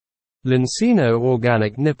Lansinoh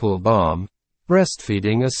Organic Nipple Balm,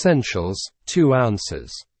 Breastfeeding Essentials, 2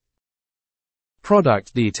 ounces.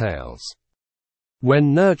 Product details.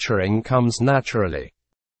 When nurturing comes naturally.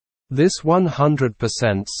 This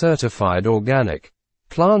 100% certified organic,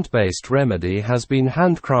 plant-based remedy has been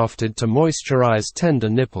handcrafted to moisturize tender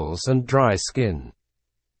nipples and dry skin.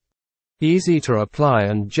 Easy to apply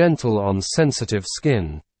and gentle on sensitive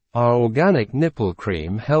skin, our organic nipple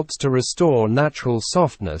cream helps to restore natural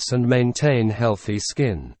softness and maintain healthy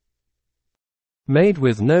skin. Made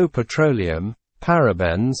with no petroleum,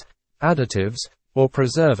 parabens, additives, or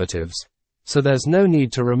preservatives, so there's no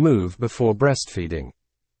need to remove before breastfeeding.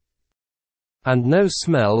 And no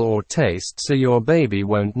smell or taste, so your baby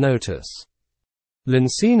won't notice.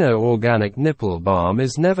 Lansinoh Organic Nipple Balm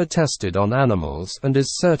is never tested on animals and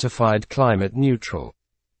is certified climate neutral.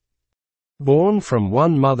 Born from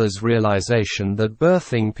one mother's realization that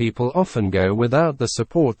birthing people often go without the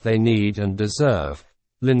support they need and deserve,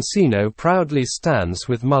 Lansinoh proudly stands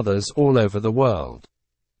with mothers all over the world.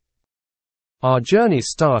 Our journey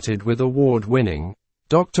started with award-winning,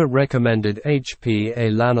 doctor-recommended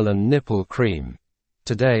HPA Lanolin Nipple Cream.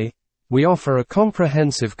 Today, we offer a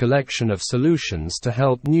comprehensive collection of solutions to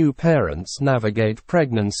help new parents navigate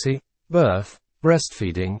pregnancy, birth,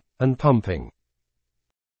 breastfeeding, and pumping.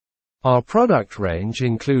 Our product range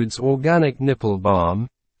includes organic nipple balm,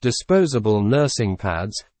 disposable nursing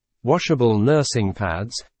pads, washable nursing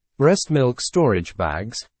pads, breast milk storage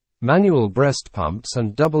bags, manual breast pumps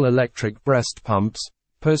and double electric breast pumps,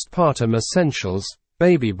 postpartum essentials,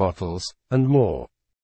 baby bottles, and more.